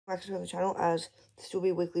Back to the channel, as this will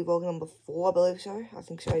be weekly vlog number 4, I believe so. I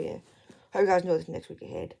think so, yeah. Hope you guys know this next week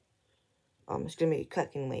ahead. It's gonna be a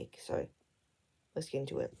cracking week, so let's get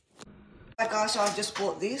into it. Alright guys, so I've just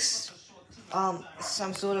bought this.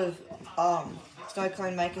 Some sort of snow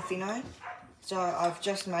cone maker thingo. So I've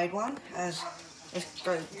just made one, as let's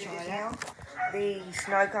go try it out. The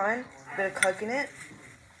snow cone, a bit of coke in it.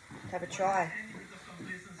 Have a try.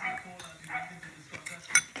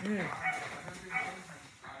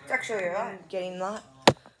 It's actually alright getting that.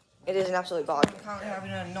 It is an absolute vibe. I'm currently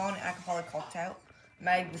having a non-alcoholic cocktail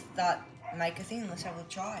made with that maker thing. Let's have a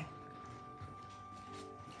try.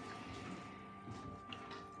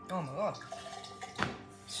 Oh my god.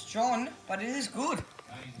 Strong, but it is good.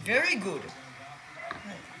 Very good.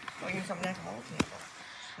 Got you something alcoholic in it.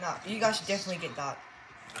 No, you guys should definitely get that.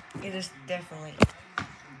 It is definitely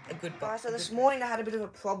a good buy. So this morning I had a bit of a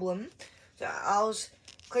problem. So I was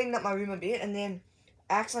cleaning up my room a bit, and then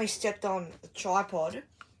I accidentally stepped on the tripod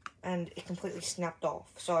and it completely snapped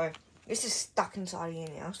off. So this is stuck inside here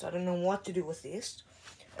now, so I don't know what to do with this.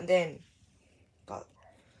 And then, but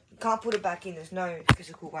you can't put it back in, there's no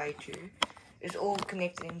physical way to. It's all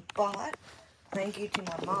connected in, but thank you to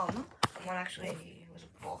my mum. One actually was a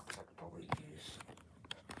box I could probably use.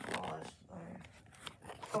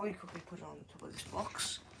 Probably quickly put it on top of this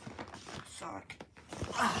box.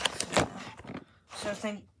 So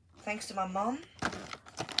thanks to my mum.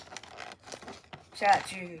 Shout out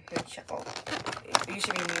to her channel. It used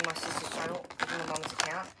to be me and my sister's channel, my mum's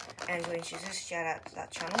account. And when she's just shout out to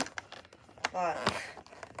that channel. But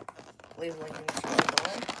leave a link in the description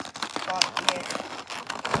below. But yeah,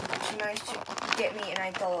 she managed to get me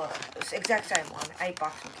an $8, it's the exact same one, $8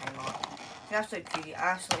 from Kmart. It's an absolute beauty.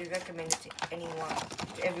 I absolutely recommend it to anyone,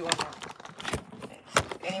 to everyone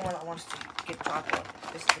that wants to get a tripod.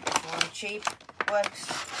 This is the best one. Cheap, works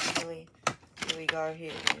easily. Here we go,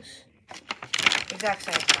 here it is. Exact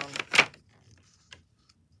same one.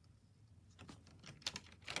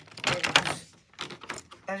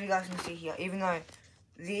 As you guys can see here, even though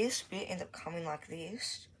this bit ends up coming like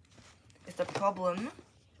this, it's the problem.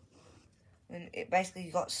 And it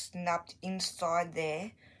basically got snapped inside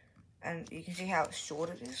there, and you can see how short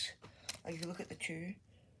it is. Like if you look at the two,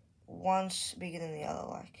 one's bigger than the other,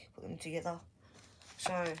 like put them together.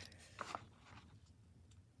 So I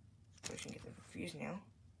can get them confused now.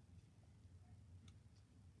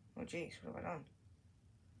 Oh jeez, what have I done?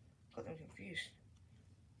 Got them confused.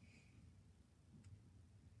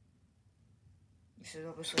 This is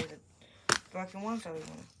obviously the broken one, so we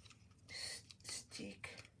want to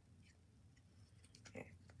stick. Yeah,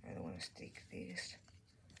 I don't want to stick this.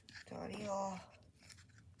 Tidy off.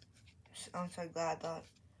 I'm so glad that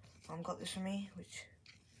Mum got this for me, which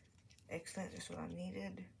excellent, that's what I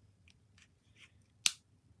needed.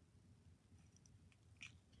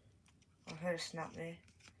 I heard a snap there.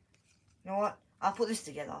 You know what? I'll put this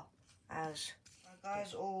together as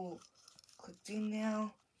guys all clicked in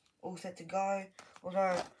now, all set to go.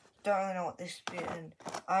 Although don't really know what this bit, and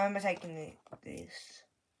I remember taking this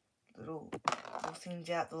little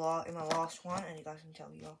things out in my last one, and you guys can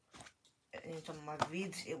tell here in some of my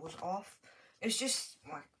vids it was off. It's just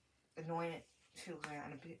like annoying, it feels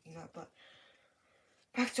around a bit, you know. But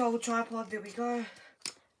back to old tripod, there we go.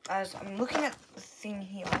 As I'm looking at the thing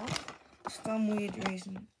here, for some weird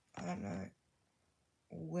reason, I don't know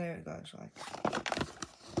where it goes. Like,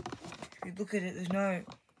 if you look at it, there's no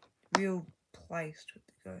real place for it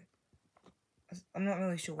to go. I'm not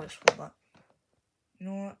really sure what it's for, but you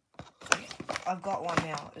know what? Yeah, I've got one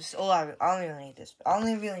now. It's all I only really need this. I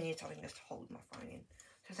only really need something just to hold my phone in.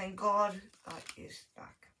 So thank God that is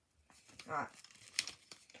back. Alright.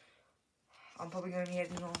 I'm probably going to be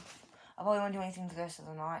heading off. I probably won't do anything for the rest of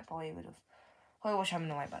the night. Probably watch Home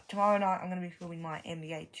and Away. But tomorrow night I'm going to be filming my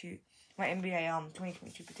NBA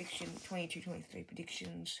 2022 prediction, 22-23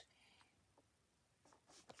 predictions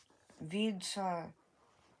vid. So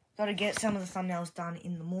got to get some of the thumbnails done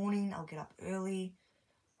in the morning. I'll get up early.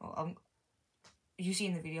 Well, you see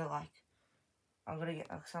in the video, like, I'm going to get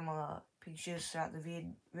some of the pictures throughout the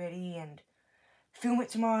vid ready and film it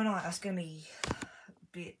tomorrow night. That's going to be a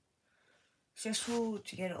bit stressful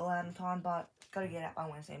to get it all out in time, but got to get out by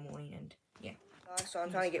Wednesday morning, and yeah. So I'm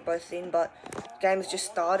trying to get both in, but game has just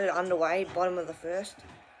started, underway, bottom of the first.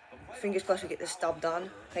 Fingers crossed we get this stub done.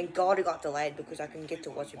 Thank God it got delayed because I can get to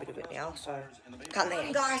watch a bit of it now, so. Come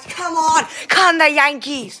on, guys, come on! Come the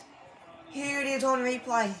Yankees! Here it is on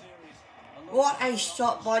replay. What a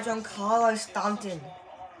shot by Giancarlo Stanton.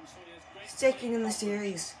 Second in the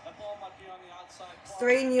series.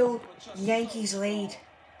 3-0 Yankees lead.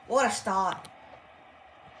 What a start.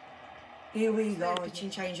 Here we go. Pitching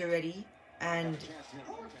change already. and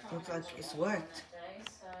looks like it's worked.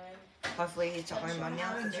 Hopefully it's at home right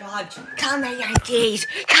now. Come here, Yankees!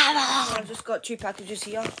 Come on! I've just got 2 packages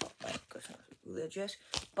here. The address,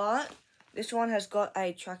 but this one has got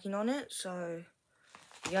a tracking on it, so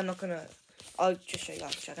yeah, I'm not gonna. I'll just show you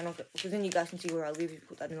guys the tracking, because then you guys can see where I live if you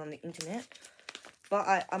put that in on the internet.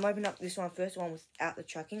 But I'm opening up this one first, the one without the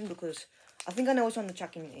tracking, because I think I know which one the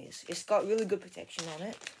tracking is. It's got really good protection on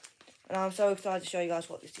it, and I'm so excited to show you guys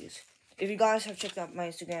what this is. If you guys have checked out my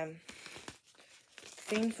Instagram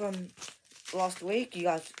thing from last Friday, you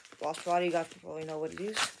guys probably know what it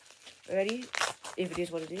is already, if it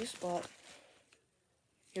is what it is. But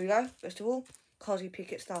here we go. First of all, Cosy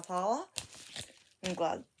Pickett Star Power. I'm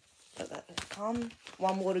glad that has come.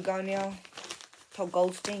 One more to go now. Todd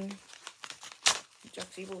Goldstein. Jack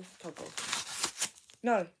Siebel. Todd Goldstein.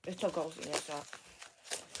 No, it's Todd Goldstein. That's right.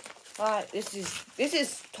 Alright, this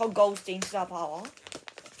is Todd Goldstein Star Power.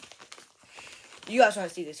 You guys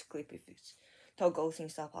won't see this clip if it's Todd Goldstein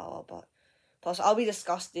Star Power, but plus I'll be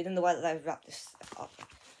disgusted in the way that they've wrapped this up.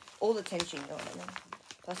 All the tension going on.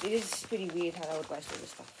 Plus it is pretty weird how they would waste all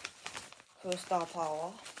this stuff for a Star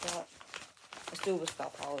Power, but a silver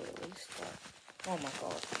Star Power at least. But oh my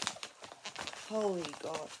god, holy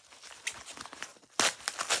god!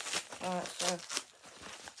 Alright, so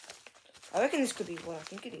I reckon this could be what I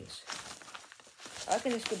think it is. I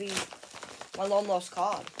reckon this could be my long lost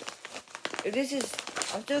card. If this is,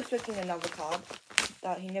 I'm still expecting another card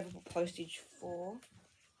that he never put postage for.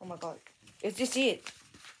 Oh my god, is this it?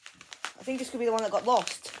 I think this could be the one that got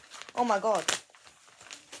lost. Oh my god.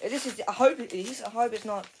 If this is, I hope it is. I hope it's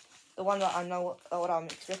not the one that I know what I'm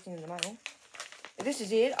expecting in the mail. If this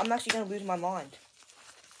is it, I'm actually going to lose my mind.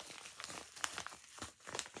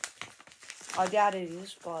 I doubt it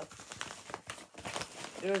is, but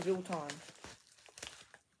there is real time.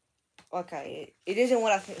 Okay, it isn't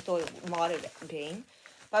what I thought it might have been.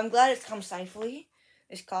 But I'm glad it's come safely,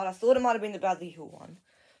 this card. I thought it might have been the Bradley Hill one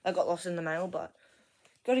that got lost in the mail, but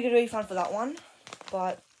got to get a refund for that one.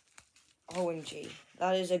 But OMG,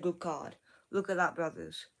 that is a good card. Look at that,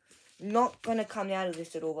 brothers. Not going to come out of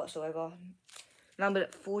this at all whatsoever. Numbered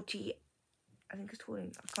at 40, I think it's 40, I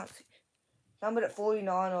can't see. Numbered at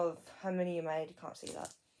 49 of how many you made, you can't see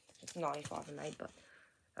that. It's 95 I made, but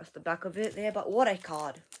that's the back of it there. But what a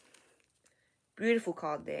card. Beautiful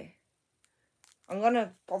card there. I'm going to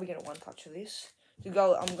probably get a one touch for this. I'm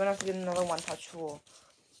going to have to get another one touch for,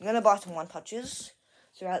 I'm going to buy some one touches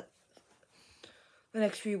throughout the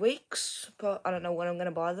next few weeks, but I don't know when I'm going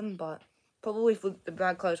to buy them, but probably for the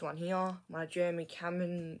Brad Close one here, my Jeremy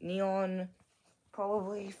Cameron Neon,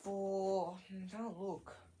 probably for, don't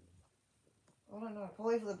look, I don't know,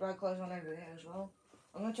 probably for the Brad Close one over there as well.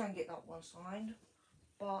 I'm going to try and get that one signed,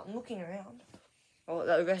 but I'm looking around. Oh,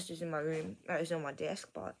 the rest is in my room, that is on my desk,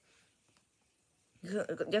 but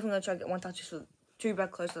definitely going to try and get one touches for 2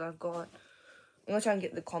 Brad Close that I've got. I'm going to try and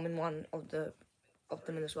get the common one of them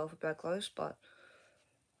as well for Brad Close, but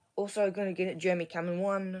also going to get it Jeremy Cameron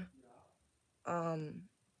one,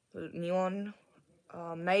 Neon,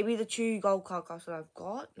 maybe the 2 gold card cards that I've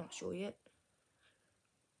got, not sure yet.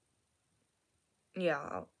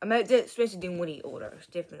 Yeah, I made the Spencer Dinwiddie order,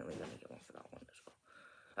 definitely going to get one for that one as well.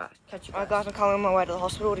 Alright, catch you guys. Alright guys, I'm coming on my way to the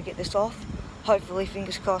hospital to get this off. Hopefully,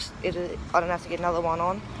 fingers crossed, I don't have to get another one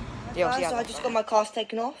on. Yeah, guys, so I just got my cast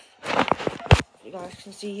taken off. You guys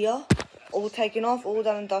can see here, all taken off, all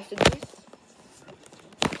done and dusted with.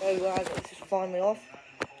 There you guys, this is finally off.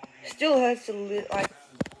 Still hurts a little, like,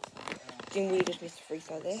 Dinwiddie just missed a free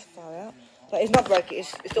throw there, far out. But it's not broken,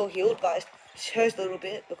 it's still healed, but it hurts a little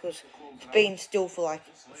bit because it's been still for like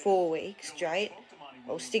 4 weeks straight.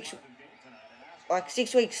 Or 6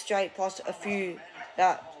 weeks straight, plus a few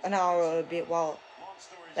an hour or a bit while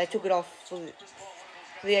they took it off for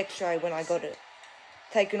the x-ray when I got it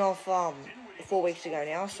taken off 4 weeks ago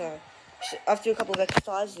now. So after a couple of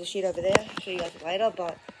exercises, the shit over there, I'll show you guys later,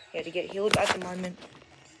 but yeah, to get healed. At the moment,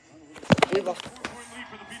 we've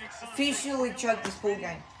officially choked this ball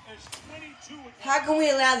game. How can we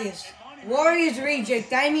allow this? Warriors reject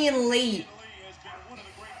Damian Lee.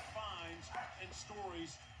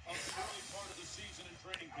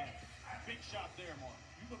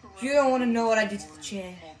 You don't want to know what I did to the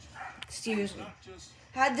chair. Seriously.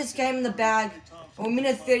 Had this game in the bag. We're a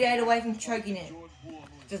minute 38 away from choking it.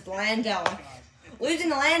 Just Landale. Losing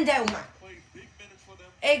to Landale, mate.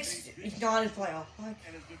 Ex-United player. Like,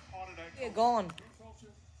 they're gone.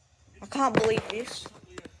 I can't believe this.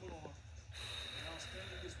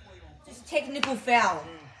 Just technical foul.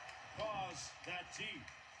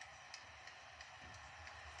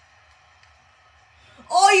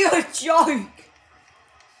 Oh, you're a joke.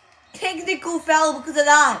 Technical foul because of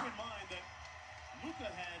that.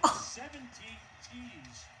 17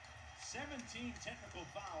 tees, 17 technical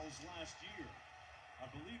fouls last year. I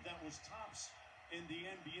believe that was tops in the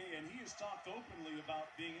NBA, and he has talked openly about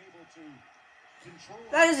being able to control.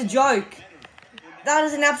 That is a joke. That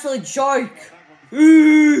is an absolute joke.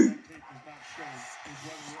 Ooh.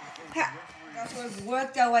 That's what we've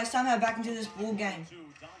worked our way somehow back into this ball game.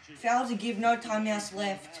 Fouls to give, no timeouts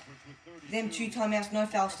left. Them 2 timeouts, no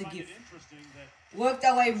fouls to give. Worked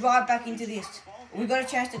our way right back into this. We got a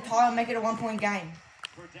chance to tie and make it a 1-point game.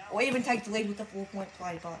 Or even take the lead with a 4-point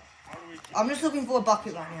play, but I'm just looking for a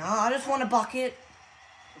bucket right now. I just want a bucket.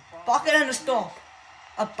 Bucket and a stop.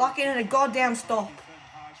 A bucket and a goddamn stop.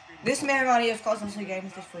 This man right here has cost us the game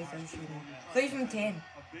with this free throw shooting. 3 from 10.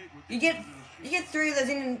 You get 3 of those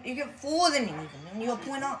in, you get 4 of them in even, and you're a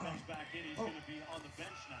point up, man. Oh.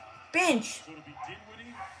 Bench.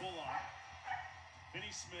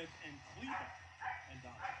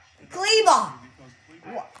 Kleber.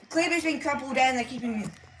 Kleber's been crap all day and they're keeping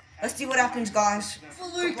him. Let's see what happens, guys. For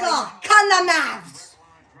Luka, can the Mavs.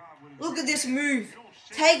 Look at this move.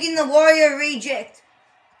 Taking the Warrior reject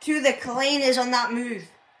to the cleaners on that move.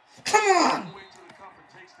 Come on.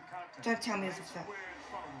 Don't tell me this is fair.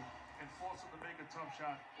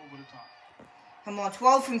 Come on,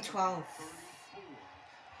 12 from 12.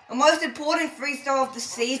 The most important free throw of the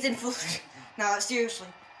season for... No, seriously.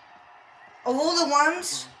 Of all the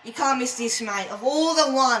ones, you can't miss this, mate. Of all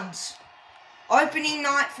the ones. Opening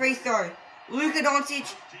night free throw. Luka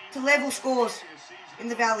Doncic to level scores in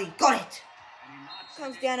the Valley. Got it.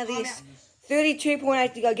 Comes down to this.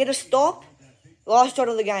 32.8 to go. Get a stop. Last shot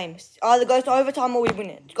of the game. Either goes to overtime or we win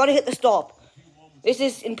it. Got to hit the stop. This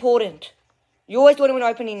is important. You always want to win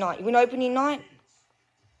opening night. You win opening night.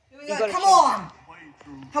 Come on.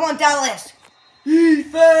 Come on, Dallas.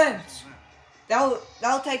 Defense.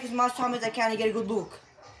 They'll take as much time as they can to get a good look.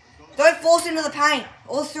 Don't force into the paint.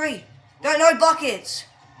 All 3. Don't know buckets.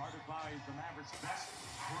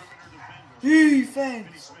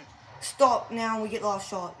 Defense. Stop now and we get last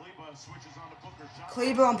shot.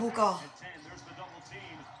 Kleber on Booker.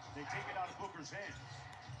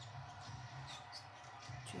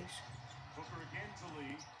 Jeez. Booker again to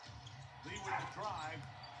Lee. Lee with the drive.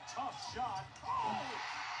 Tough shot.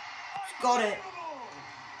 Got it.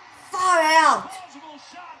 Far out.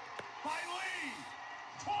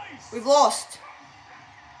 We've lost.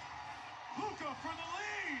 Luka for the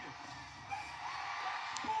lead.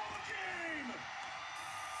 Ball game.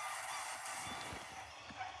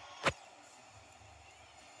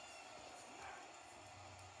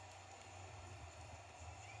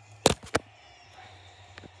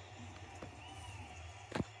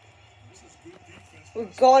 We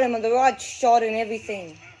got him on the right shot and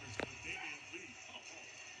everything.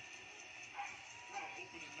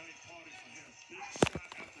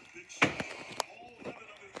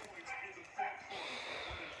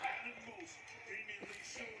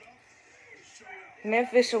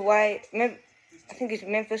 Memphis away. I think it's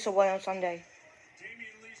Memphis away on Sunday.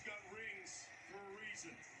 Damian Lee's got rings for a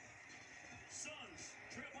reason. Suns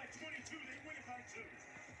trail by 22. They win it by 2.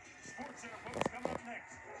 Sports Center folks coming up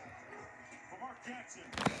next. For Mark Jackson,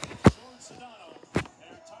 Jordan Sedano,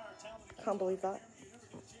 and entire talented. Can't believe that. You never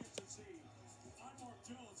get a chance to see. I'm Mark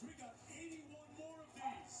Jones. We got 81 more of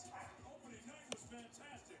these. Opening night was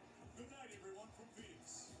fantastic. Good night, everyone, from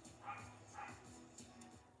Phoenix.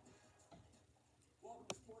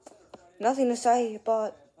 Nothing to say,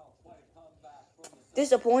 but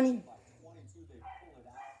disappointing.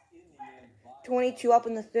 22 up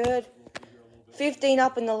in the third, 15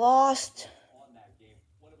 up in the last. On that game,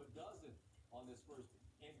 one of a dozen on this first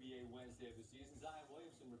NBA Wednesday of the season. Zion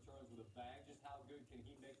Williamson returns with a bang. Just how good can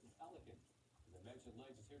he make the Pelicans? As I mentioned,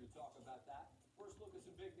 Legs is here to talk about that. First look at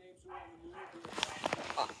some big names who are on the move.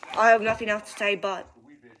 I have nothing else to say, but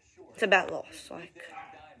it's about loss. Like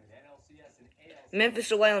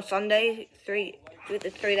Memphis away on Sunday, with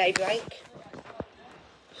a 3-day break.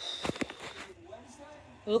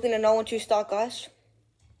 We're looking at no 1-2 start, guys.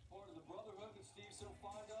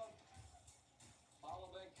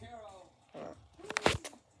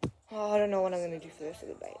 Oh, I don't know what I'm going to do for the rest of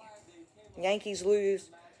the day. Yankees lose.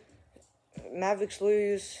 Mavericks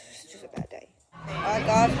lose. It's just a bad day. Alright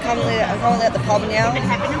guys, I'm currently at the pub now.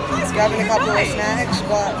 Grabbing a couple of snacks,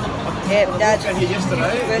 but yeah, Dad's first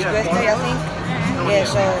birthday, I think. Yeah,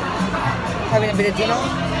 so having a bit of dinner.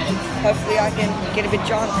 Hopefully I can get a bit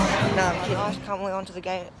drunk. Nah, I'm kidding. Guys, currently onto the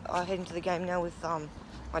game. I head into the game now with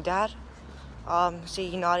my dad. See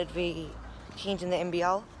United v Kings in the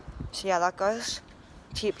NBL. See how that goes.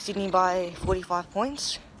 Tip Sydney by 45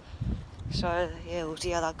 points. So yeah, we'll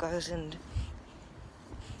see how that goes, and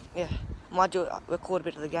yeah, might record a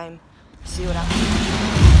bit of the game. See what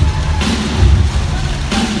happens.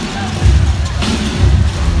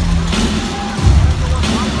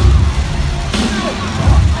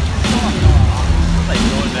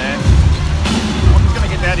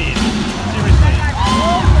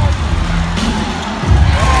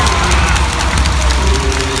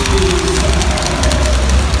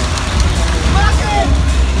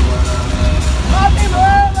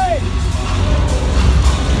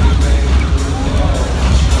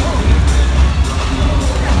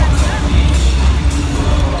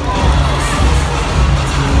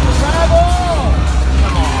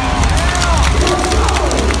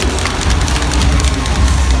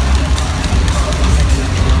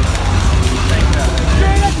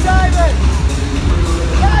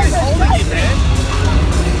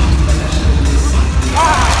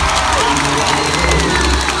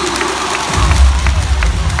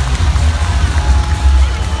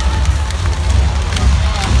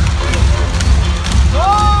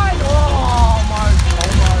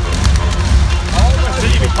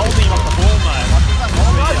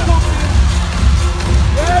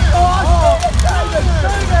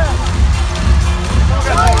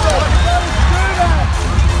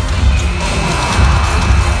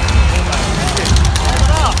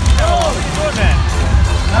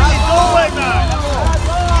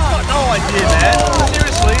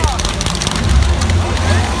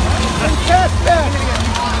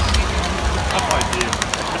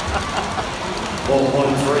 4.3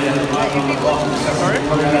 at the moment. Sorry? I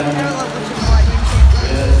don't like watching my YouTube.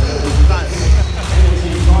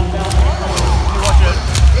 You watch it?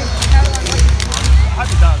 If Caroline watches I hope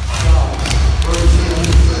he does.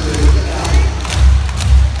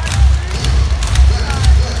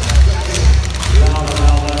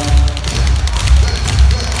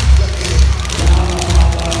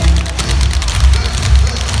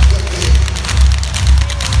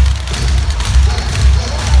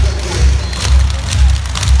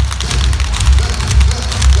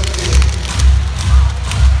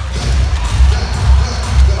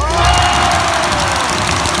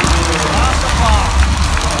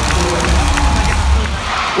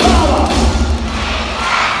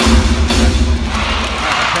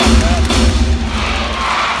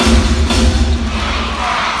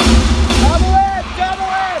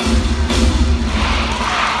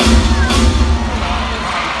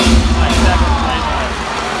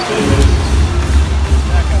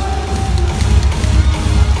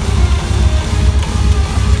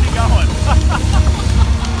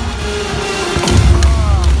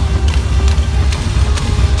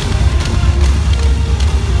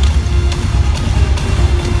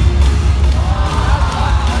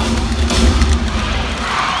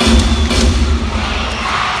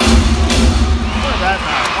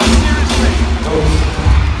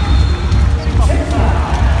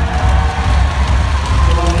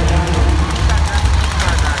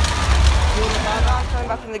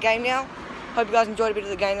 the game now. Hope you guys enjoyed a bit of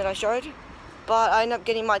the game that I showed. But I ended up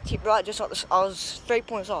getting my tip right, just like this. I was 3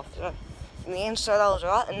 points off so in the end, so that was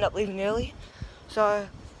right. Ended up leaving early. So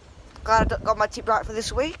glad I got my tip right for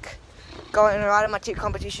this week. Going right in my tip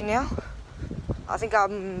competition now. I think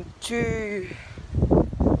I'm two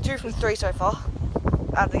from 3 so far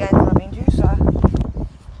out of the games that I've been to, so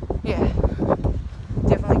yeah,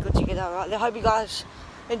 definitely good to get that right. I hope you guys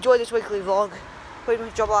enjoyed this weekly vlog. Please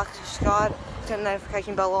drop a like, subscribe, turn the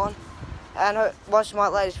notification bell on, and watch my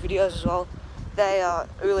latest videos as well. They are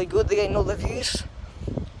really good, they're getting all the views.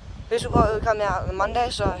 This will probably come out on Monday,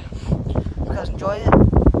 so if you guys enjoyed it.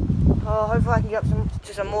 Hopefully I can get up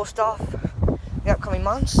to some more stuff in the upcoming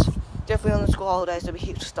months. Definitely on the school holidays there'll be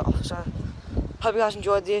heaps of stuff, so hope you guys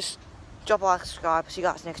enjoyed this. Drop a like, subscribe, see you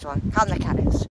guys next one. Come the Cannons.